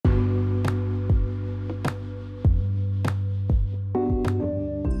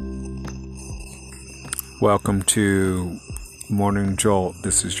Welcome to Morning Jolt.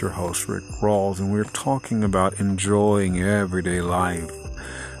 This is your host, Rick Rawls, and we're talking about enjoying your everyday life.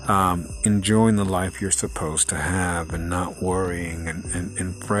 Enjoying the life you're supposed to have and not worrying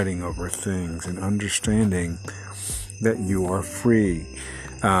and fretting over things, and understanding that you are free.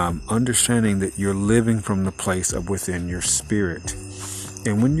 Understanding that you're living from the place of within your spirit.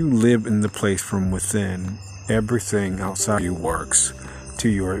 And when you live in the place from within, everything outside you works to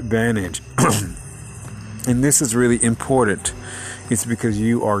your advantage. And this is really important. It's because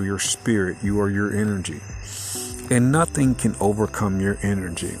you are your spirit. You are your energy. And nothing can overcome your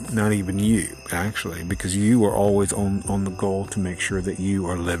energy. Not even you, actually, because you are always on the goal to make sure that you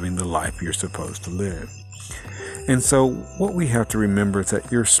are living the life you're supposed to live. And so what we have to remember is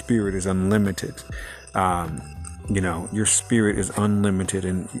that your spirit is unlimited. Your spirit is unlimited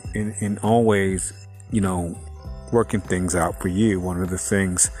and always, working things out for you. One of the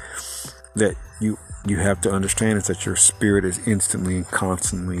things that you have to understand is that your spirit is instantly and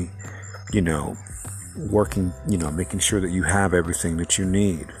constantly, working, making sure that you have everything that you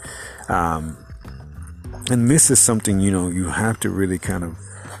need. And this is something, you have to really kind of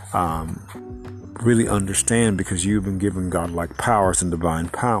really understand, because you've been given godlike powers and divine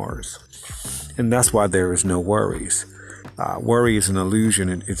powers. And that's why there is no worries. Worry is an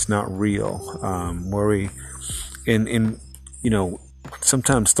illusion. It's not real. Worry and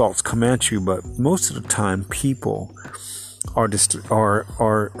sometimes thoughts come at you, but most of the time people are just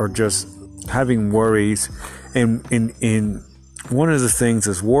having worries. And one of the things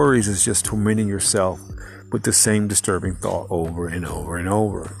is worries is just tormenting yourself with the same disturbing thought over and over and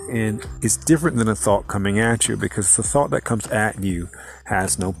over. And it's different than a thought coming at you, because the thought that comes at you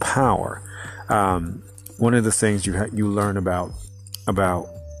has no power. One of the things you learn about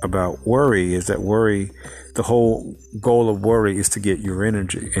worry is that worry, the whole goal of worry is to get your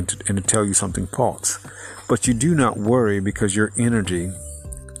energy and to tell you something false. But you do not worry because your energy,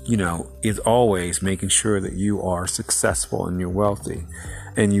 is always making sure that you are successful and you're wealthy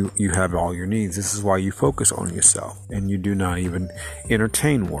and you have all your needs. This is why you focus on yourself and you do not even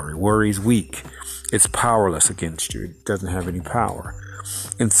entertain worry. Worry is weak. It's powerless against you. It doesn't have any power.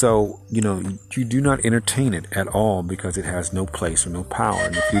 And so, you do not entertain it at all, because it has no place or no power.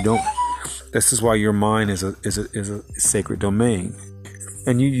 And if you don't, this is why your mind is a sacred domain.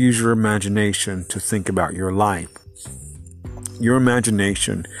 And you use your imagination to think about your life. Your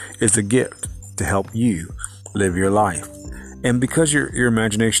imagination is a gift to help you live your life. And because your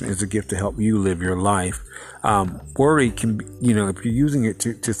imagination is a gift to help you live your life, worry can be, if you're using it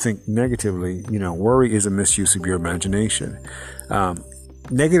to think negatively, worry is a misuse of your imagination.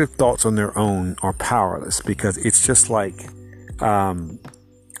 Negative thoughts on their own are powerless, because it's just like,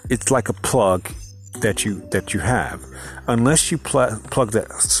 it's like a plug that you have. Unless you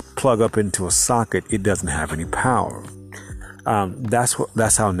plug up into a socket, it doesn't have any power. That's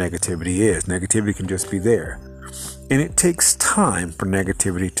how negativity is. Negativity can just be there. And it takes time for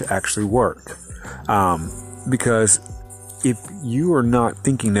negativity to actually work. Because if you are not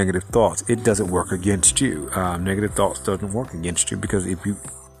thinking negative thoughts, it doesn't work against you. Negative thoughts doesn't work against you, because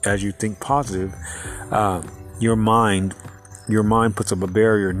as you think positive, your mind puts up a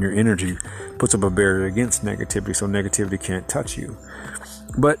barrier, and your energy puts up a barrier against negativity, so negativity can't touch you.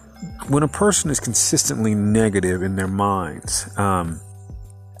 But when a person is consistently negative in their minds,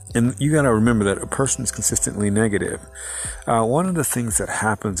 and you got to remember that a person is consistently negative, one of the things that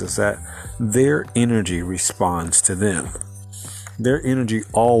happens is that their energy responds to them. Their energy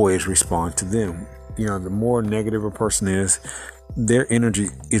always responds to them. The more negative a person is, their energy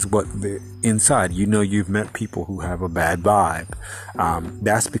is what they're inside. You've met people who have a bad vibe.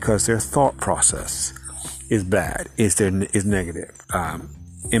 That's because their thought process is bad, is negative.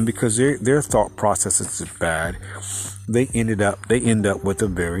 And because their thought process is bad, they end up with a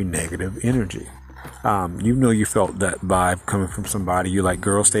very negative energy. You felt that vibe coming from somebody. You're like,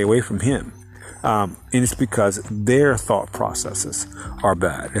 girl, stay away from him. And it's because their thought processes are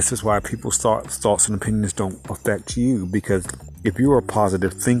bad. This is why people's thoughts and opinions don't affect you, because if you're a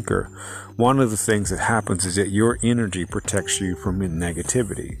positive thinker, one of the things that happens is that your energy protects you from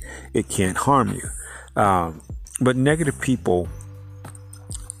negativity. It can't harm you. But negative people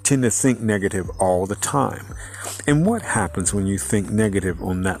tend to think negative all the time. And what happens when you think negative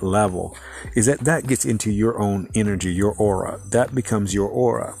on that level is that gets into your own energy, your aura. That becomes your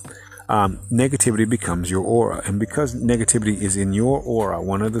aura. Negativity becomes your aura. And because negativity is in your aura,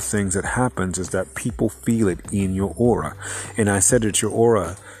 one of the things that happens is that people feel it in your aura. And I said that your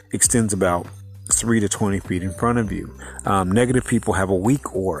aura extends about 3 to 20 feet in front of you. Negative people have a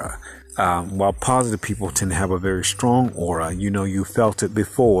weak aura. While positive people tend to have a very strong aura. You felt it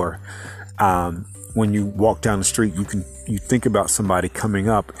before. When you walk down the street, you think about somebody coming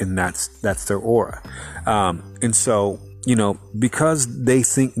up, and that's their aura. And so, because they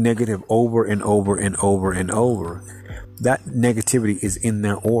think negative over and over and over and over, that negativity is in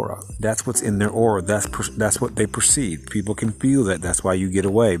their aura. That's what's in their aura. That's what they perceive. People can feel that. That's why you get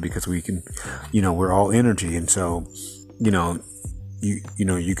away, because we can, we're all energy. And so, you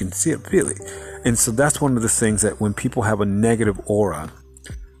can see it, feel it. And so that's one of the things that when people have a negative aura,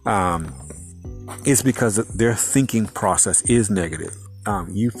 it's because their thinking process is negative.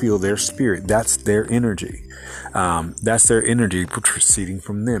 You feel their spirit. That's their energy. That's their energy proceeding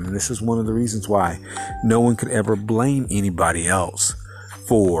from them. And this is one of the reasons why no one could ever blame anybody else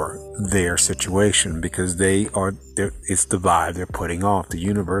for their situation, because it's the vibe they're putting off. The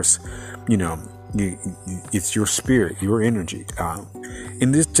universe, it's your spirit, your energy.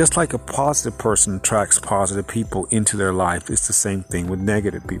 And this, just like a positive person attracts positive people into their life, it's the same thing with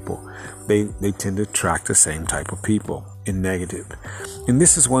negative people. They tend to attract the same type of people in negative. And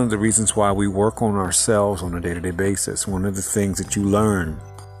this is one of the reasons why we work on ourselves on a day-to-day basis. One of the things that you learn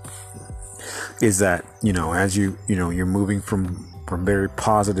is that, as you're moving from very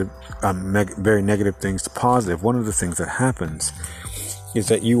positive, very negative things to positive, one of the things that happens is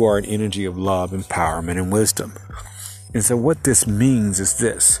that you are an energy of love, empowerment, and wisdom. And so what this means is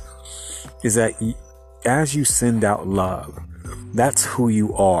that as you send out love, that's who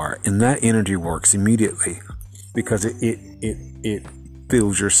you are. And that energy works immediately because it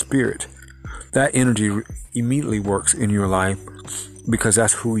fills your spirit. That energy immediately works in your life because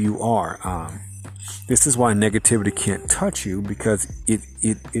that's who you are. This is why negativity can't touch you, because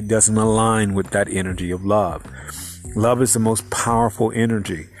it doesn't align with that energy of love. Love is the most powerful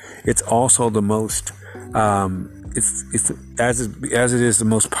energy. It's also the most, as it is the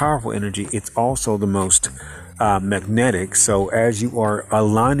most powerful energy, it's also the most magnetic. So as you are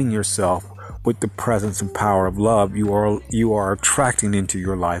aligning yourself with the presence and power of love, you are attracting into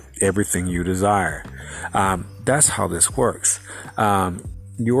your life everything you desire. That's how this works.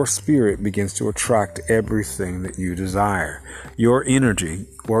 Your spirit begins to attract everything that you desire. Your energy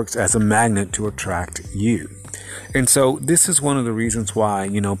works as a magnet to attract you. And so this is one of the reasons why,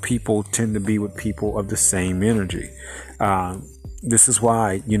 people tend to be with people of the same energy. This is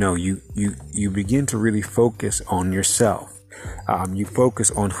why, you begin to really focus on yourself. You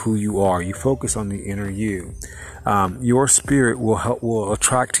focus on who you are. You focus on the inner you. Your spirit will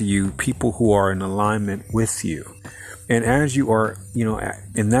attract to you people who are in alignment with you. And as you are,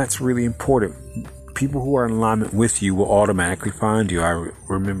 and that's really important. People who are in alignment with you will automatically find you. I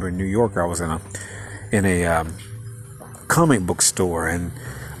remember in New York, I was in a comic book store, and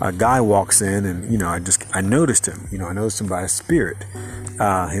a guy walks in, and I noticed him. I noticed him by his spirit,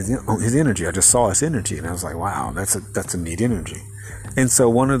 his energy. I just saw his energy, and I was like, wow, that's a neat energy. And so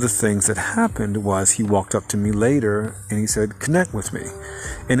one of the things that happened was he walked up to me later and he said, connect with me.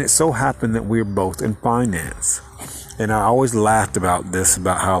 And it so happened that we were both in finance. And I always laughed about this,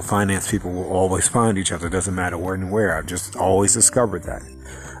 about how finance people will always find each other. It doesn't matter when and where. I've just always discovered that.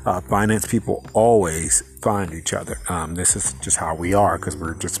 Finance people always find each other. This is just how we are, because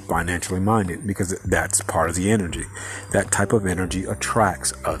we're just financially minded, because that's part of the energy. That type of energy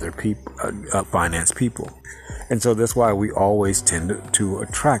attracts other people, finance people. And so that's why we always tend to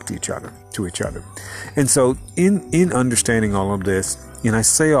attract to each other. And so in understanding all of this, and I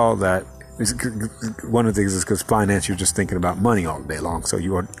say all that, one of the things is because finance, you're just thinking about money all day long. So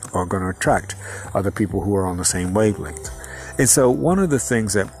you are going to attract other people who are on the same wavelength. And so one of the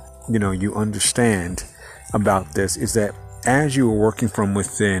things that, you understand about this is that as you are working from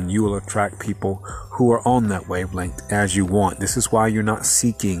within, you will attract people who are on that wavelength as you want. This is why you're not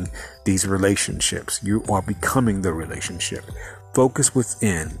seeking these relationships. You are becoming the relationship. Focus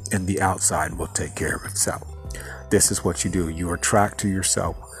within, and the outside will take care of itself. This is what you do. You attract to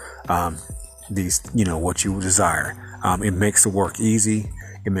yourself what you desire. It makes the work easy.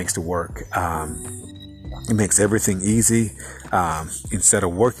 It makes the work, it makes everything easy. Instead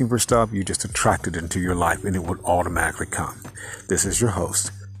of working for stuff, you just attract it into your life, and it would automatically come. This is your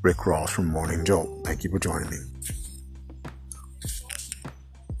host, Rick Rawls from Morning Jolt. Thank you for joining me.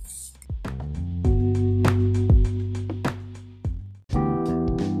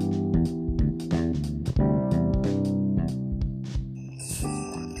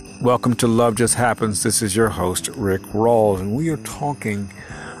 Welcome to Love Just Happens. This is your host, Rick Rawls, and we are talking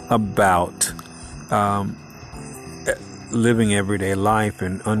about living everyday life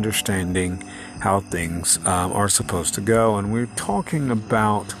and understanding how things are supposed to go. And we're talking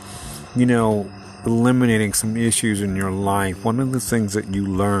about, eliminating some issues in your life. One of the things that you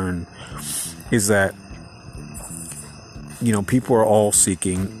learn is that, people are all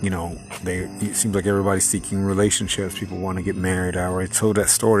seeking, it seems like everybody's seeking relationships. People want to get married. I already told that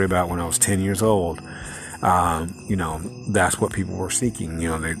story about when I was 10 years old. That's what people were seeking,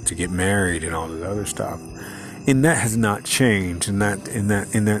 to get married and all this other stuff. And that has not changed. And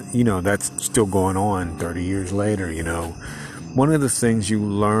that's still going on 30 years later, One of the things you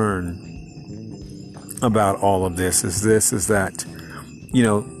learn about all of this is that,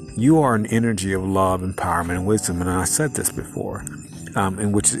 you are an energy of love, empowerment, and wisdom. And I said this before,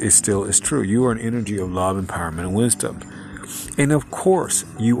 and which is true. You are an energy of love, empowerment, and wisdom. And of course,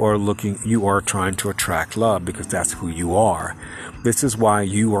 you are trying to attract love because that's who you are. This is why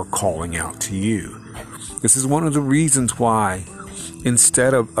you are calling out to you. This is one of the reasons why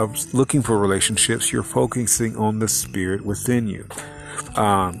instead of looking for relationships, you're focusing on the spirit within you.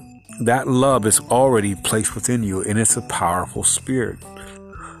 That love is already placed within you, and it's a powerful spirit.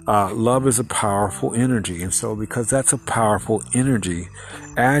 Love is a powerful energy. And so because that's a powerful energy,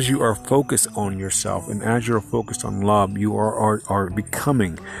 as you are focused on yourself and as you're focused on love, you are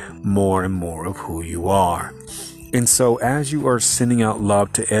becoming more and more of who you are. And so as you are sending out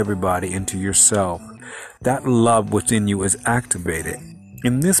love to everybody and to yourself, that love within you is activated.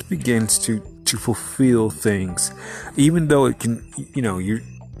 And this begins to fulfill things, even though it can, you're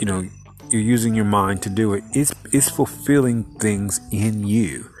using your mind to do it. It's fulfilling things in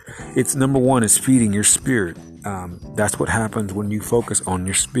you. It's number one is feeding your spirit. That's what happens when you focus on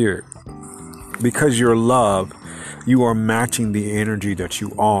your spirit. Because you're love, you are matching the energy that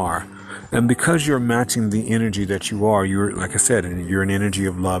you are. And because you're matching the energy that you are, you're, like I said, you're an energy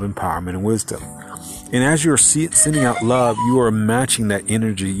of love, empowerment, and wisdom. And as you're sending out love, you are matching that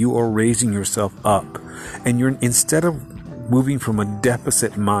energy. You are raising yourself up. And instead of moving from a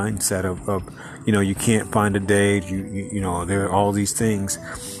deficit mindset of you can't find a date, there are all these things,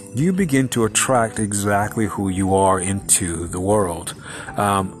 you begin to attract exactly who you are into the world,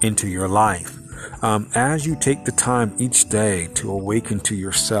 into your life. As you take the time each day to awaken to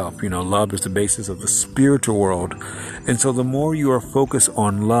yourself, love is the basis of the spiritual world. And so the more you are focused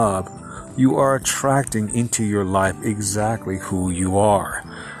on love, you are attracting into your life exactly who you are.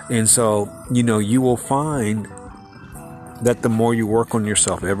 And so, you will find that the more you work on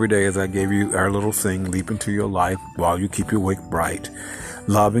yourself every day, as I gave you our little thing, leap into your life while you keep your wick bright,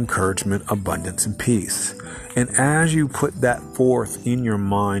 love, encouragement, abundance, and peace. And as you put that forth in your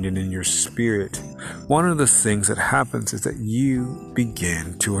mind and in your spirit, one of the things that happens is that you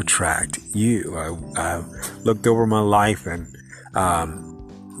begin to attract you. I looked over my life, and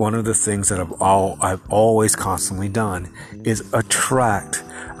one of the things that I've always constantly done is attract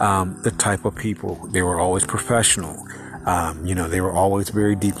the type of people. They were always professional. They were always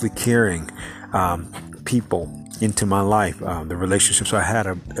very deeply caring people into my life. The relationships I had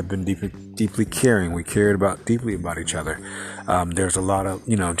have been deeply caring. We cared deeply about each other. There's a lot of,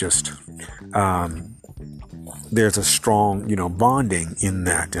 there's a strong, bonding in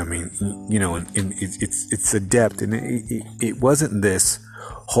that. I mean, and it's a depth, and it wasn't this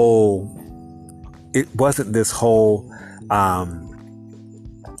whole,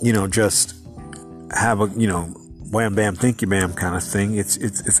 just have a, wham, bam, thank you, ma'am kind of thing.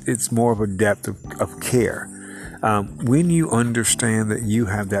 It's more of a depth of care. When you understand that you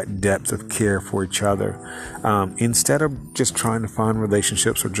have that depth of care for each other, instead of just trying to find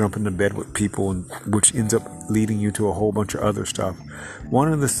relationships or jump into bed with people, which ends up leading you to a whole bunch of other stuff,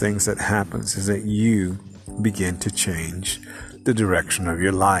 one of the things that happens is that you begin to change the direction of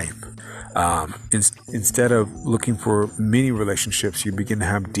your life. Instead of looking for many relationships, you begin to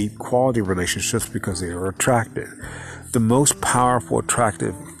have deep quality relationships because they are attractive. The most powerful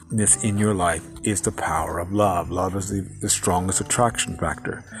attractiveness in your life is the power of love. Love is the strongest attraction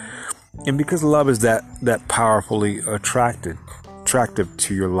factor. And because love is that powerfully attractive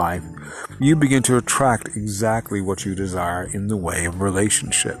to your life, you begin to attract exactly what you desire in the way of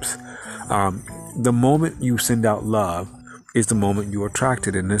relationships. The moment you send out love is the moment you attract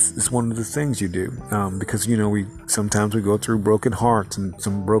it. And this is one of the things you do, because, we sometimes we go through broken hearts and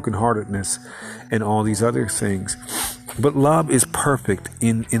some brokenheartedness and all these other things. But love is perfect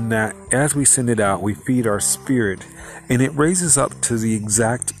in that as we send it out, we feed our spirit and it raises up to the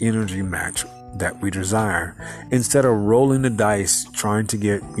exact energy match that we desire. Instead of rolling the dice trying to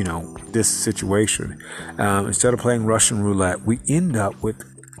get, this situation, instead of playing Russian roulette, we end up with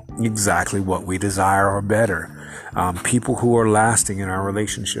exactly what we desire or better. People who are lasting in our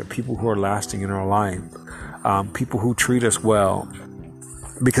relationship, people who are lasting in our life, people who treat us well,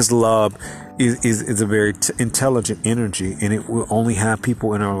 because love is a very intelligent energy, and it will only have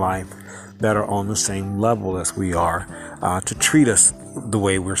people in our life that are on the same level as we are, to treat us the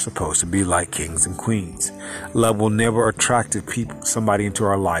way we're supposed to be, like kings and queens. Love will never attract somebody into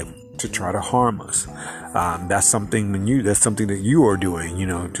our life to try to harm us. That's something that you are doing,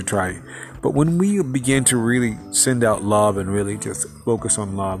 to try. But when we begin to really send out love and really just focus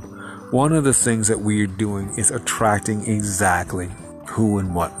on love, one of the things that we are doing is attracting exactly who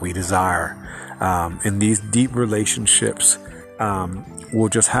and what we desire. And these deep relationships will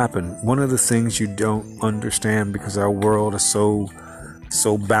just happen. One of the things you don't understand, because our world is so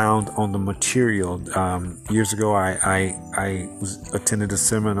bound on the material. Years ago, I attended a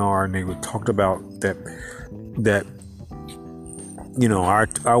seminar, and they talked about that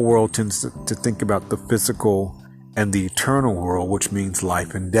our world tends to think about the physical and the eternal world, which means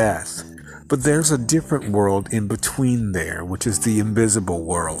life and death. But there's a different world in between there, which is the invisible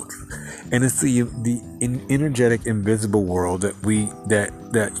world. And it's the energetic invisible world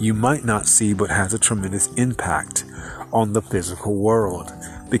that you might not see, but has a tremendous impact on the physical world.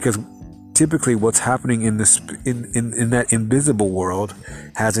 Because typically what's happening in that invisible world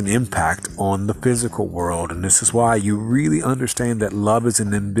has an impact on the physical world. And this is why you really understand that love is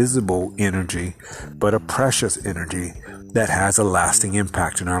an invisible energy, but a precious energy that has a lasting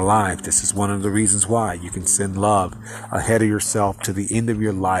impact in our life. This is one of the reasons why you can send love ahead of yourself to the end of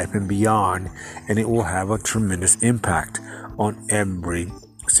your life and beyond, and it will have a tremendous impact on every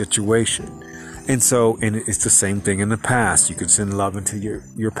situation. And it's the same thing in the past. You can send love into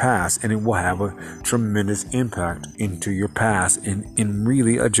your past, and it will have a tremendous impact into your past and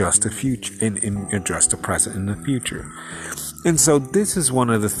really adjust the future and address the present and the future. And so this is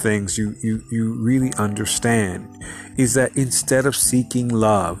one of the things you really understand, is that instead of seeking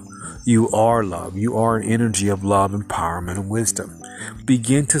love, you are love. You are an energy of love, empowerment, and wisdom.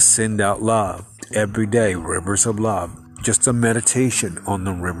 Begin to send out love every day, rivers of love, just a meditation on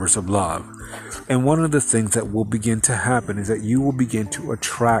the rivers of love. And one of the things that will begin to happen is that you will begin to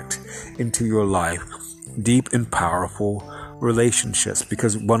attract into your life deep and powerful relationships,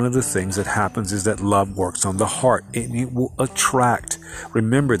 because one of the things that happens is that love works on the heart, and it will attract.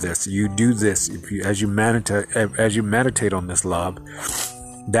 Remember this: you do this as you meditate on this love,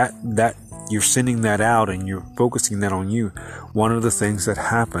 that you're sending that out and you're focusing that on you. One of the things that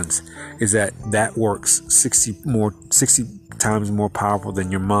happens is that works 60 times more powerful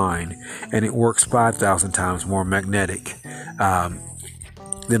than your mind, and it works 5,000 times more magnetic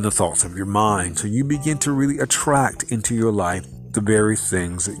than the thoughts of your mind. So you begin to really attract into your life the very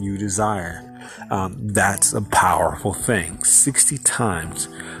things that you desire. That's a powerful thing. 60 times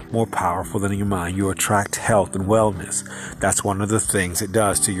more powerful than your mind. You attract health and wellness. That's one of the things it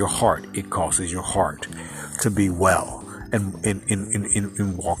does to your heart. It causes your heart to be well and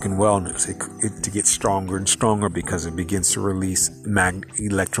walk in wellness. It to get stronger and stronger, because it begins to release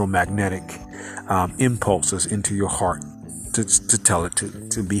electromagnetic impulses into your heart to tell it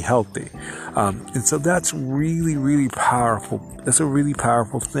to be healthy. And so that's really, really powerful. That's a really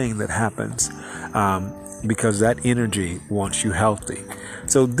powerful thing that happens, because that energy wants you healthy.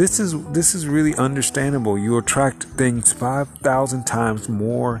 So this is really understandable. You attract things 5,000 times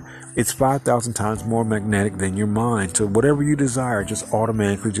more. It's 5,000 times more magnetic than your mind. So whatever you desire just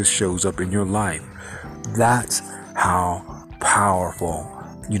automatically just shows up in your life. That's how powerful,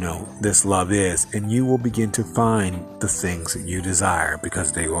 this love is. And you will begin to find the things that you desire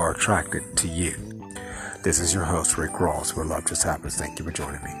because they are attracted to you. This is your host, Rick Rawls, where love just happens. Thank you for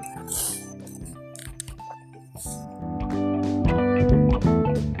joining me.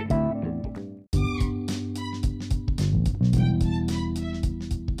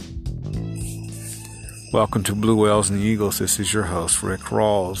 Welcome to Blue Whales and Eagles. This is your host, Rick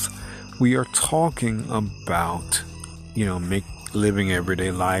Rawls. We are talking about, living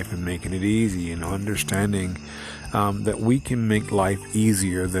everyday life and making it easy, and understanding that we can make life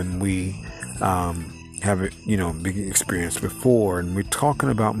easier than we have experienced before. And we're talking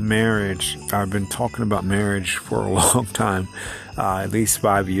about marriage. I've been talking about marriage for a long time, at least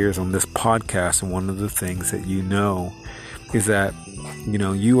 5 years on this podcast. And one of the things that is that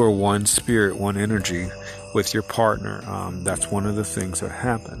you are one spirit, one energy with your partner. That's one of the things that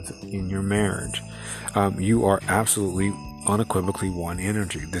happens in your marriage. You are absolutely, unequivocally one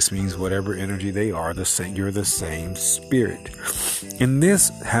energy. This means whatever energy they are, you're the same spirit. And this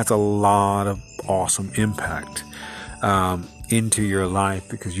has a lot of awesome impact into your life,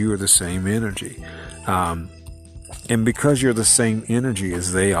 because you are the same energy. And because you're the same energy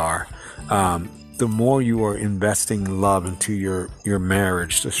as they are, the more you are investing love into your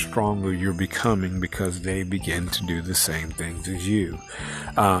marriage, the stronger you're becoming, because they begin to do the same things as you.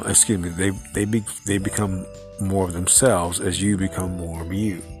 They become more of themselves as you become more of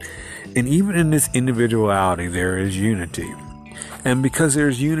you. And even in this individuality, there is unity. And because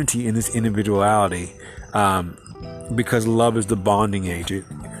there's unity in this individuality, because love is the bonding agent,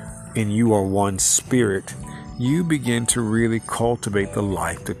 and you are one spirit, you begin to really cultivate the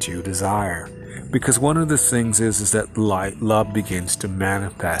life that you desire. Because one of the things is that love begins to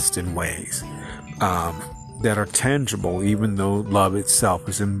manifest in ways that are tangible, even though love itself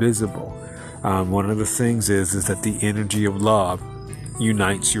is invisible. One of the things is that the energy of love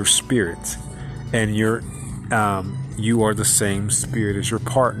unites your spirits, and you are the same spirit as your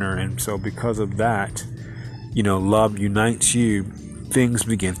partner. And so because of that, love unites you. Things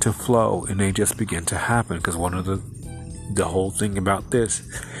begin to flow, and they just begin to happen, because one of the whole thing about this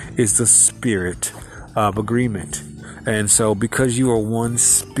is the spirit of agreement. And so because you are one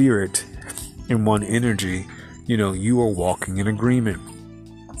spirit and one energy, you are walking in agreement.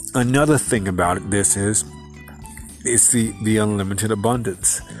 Another thing about this is the unlimited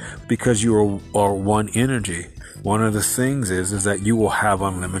abundance. Because you are one energy, one of the things is that you will have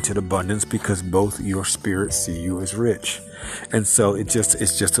unlimited abundance, because both your spirits see you as rich. And so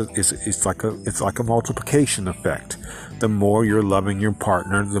it's like a multiplication effect. The more you're loving your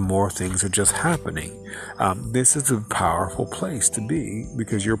partner, the more things are just happening. This is a powerful place to be,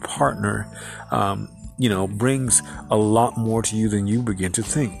 because your partner, brings a lot more to you than you begin to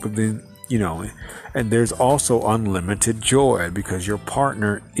think. But then, and there's also unlimited joy, because your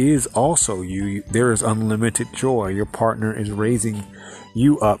partner is also you. There is unlimited joy. Your partner is raising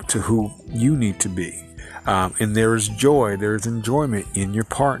you up to who you need to be. And there is joy, there is enjoyment in your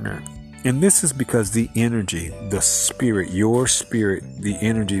partner. And this is because the energy, the spirit, your spirit, the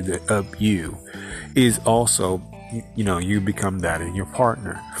energy of you is also, you become that in your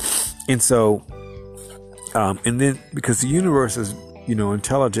partner. And so, and then because the universe is,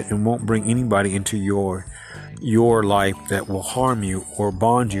 intelligent and won't bring anybody into your life that will harm you or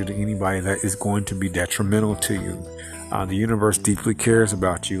bond you to anybody that is going to be detrimental to you. The universe deeply cares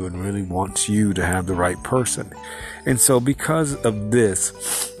about you and really wants you to have the right person. And so because of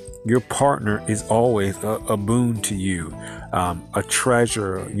this, your partner is always a boon to you, a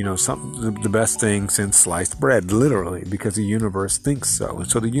treasure, the best thing since sliced bread, literally, because the universe thinks so. And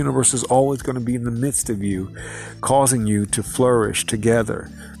so the universe is always going to be in the midst of you, causing you to flourish together.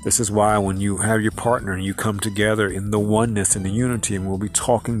 This is why when you have your partner and you come together in the oneness and the unity, and we'll be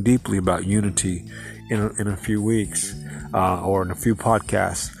talking deeply about unity in a few weeks or in a few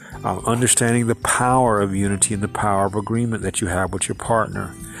podcasts, understanding the power of unity and the power of agreement that you have with your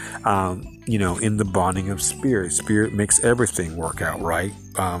partner, in the bonding of spirit. Spirit makes everything work out right,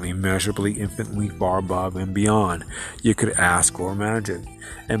 immeasurably, infinitely far above and beyond you could ask or imagine.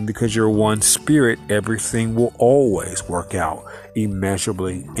 And because you're one spirit, everything will always work out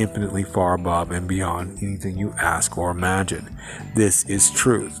immeasurably, infinitely far above and beyond anything you ask or imagine. This is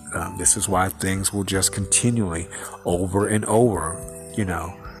truth. This is why things will just continually over and over,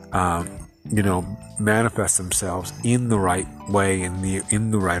 manifest themselves in the right way,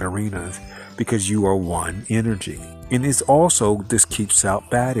 in the right arenas, because you are one energy. And it's also, this keeps out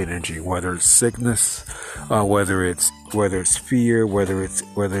bad energy, whether it's sickness, whether it's fear, whether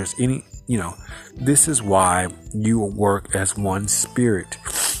it's any, this is why you work as one spirit,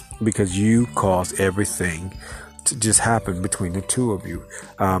 because you cause everything to just happen between the two of you.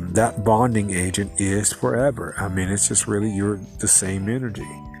 That bonding agent is forever. It's just really, you're the same energy.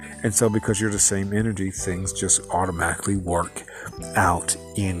 And so because you're the same energy, things just automatically work out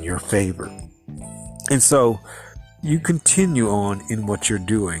in your favor. And so you continue on in what you're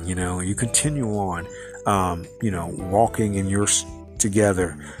doing, you continue on, walking in your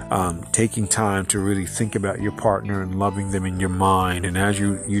together, taking time to really think about your partner and loving them in your mind. And as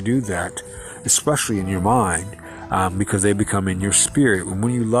you do that, especially in your mind, because they become in your spirit, and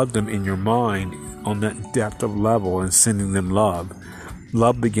when you love them in your mind on that depth of level and sending them love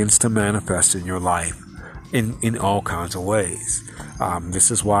begins to manifest in your life in all kinds of ways. This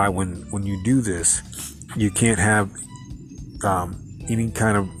is why when you do this, you can't have any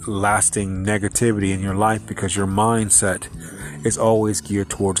kind of lasting negativity in your life, because your mindset is always geared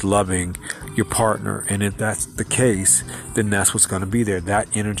towards loving your partner. And if that's the case, then that's what's going to be there. That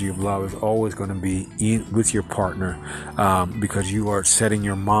energy of love is always going to be with your partner, because you are setting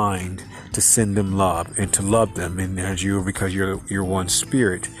your mind to send them love and to love them. And because you're one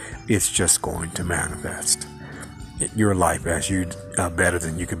spirit, it's just going to manifest your life as you better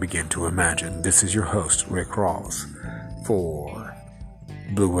than you can begin to imagine. This is your host, Rick Rawls, for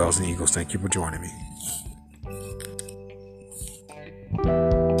Blue Whales and Eagles. Thank you for joining me.